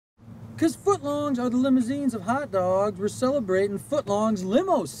Because footlongs are the limousines of hot dogs. We're celebrating footlongs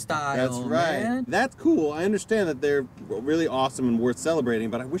limo style. That's right. Man. That's cool. I understand that they're really awesome and worth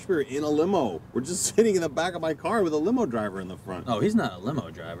celebrating, but I wish we were in a limo. We're just sitting in the back of my car with a limo driver in the front. Oh, he's not a limo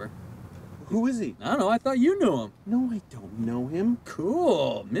driver. Who is he? I don't know. I thought you knew him. No, I don't know him.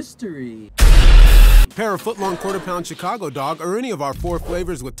 Cool. Mystery. Pair a footlong quarter-pound Chicago dog or any of our 4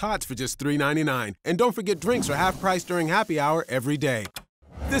 flavors with tots for just $3.99. And don't forget drinks are half price during happy hour every day.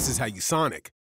 This is how you Sonic.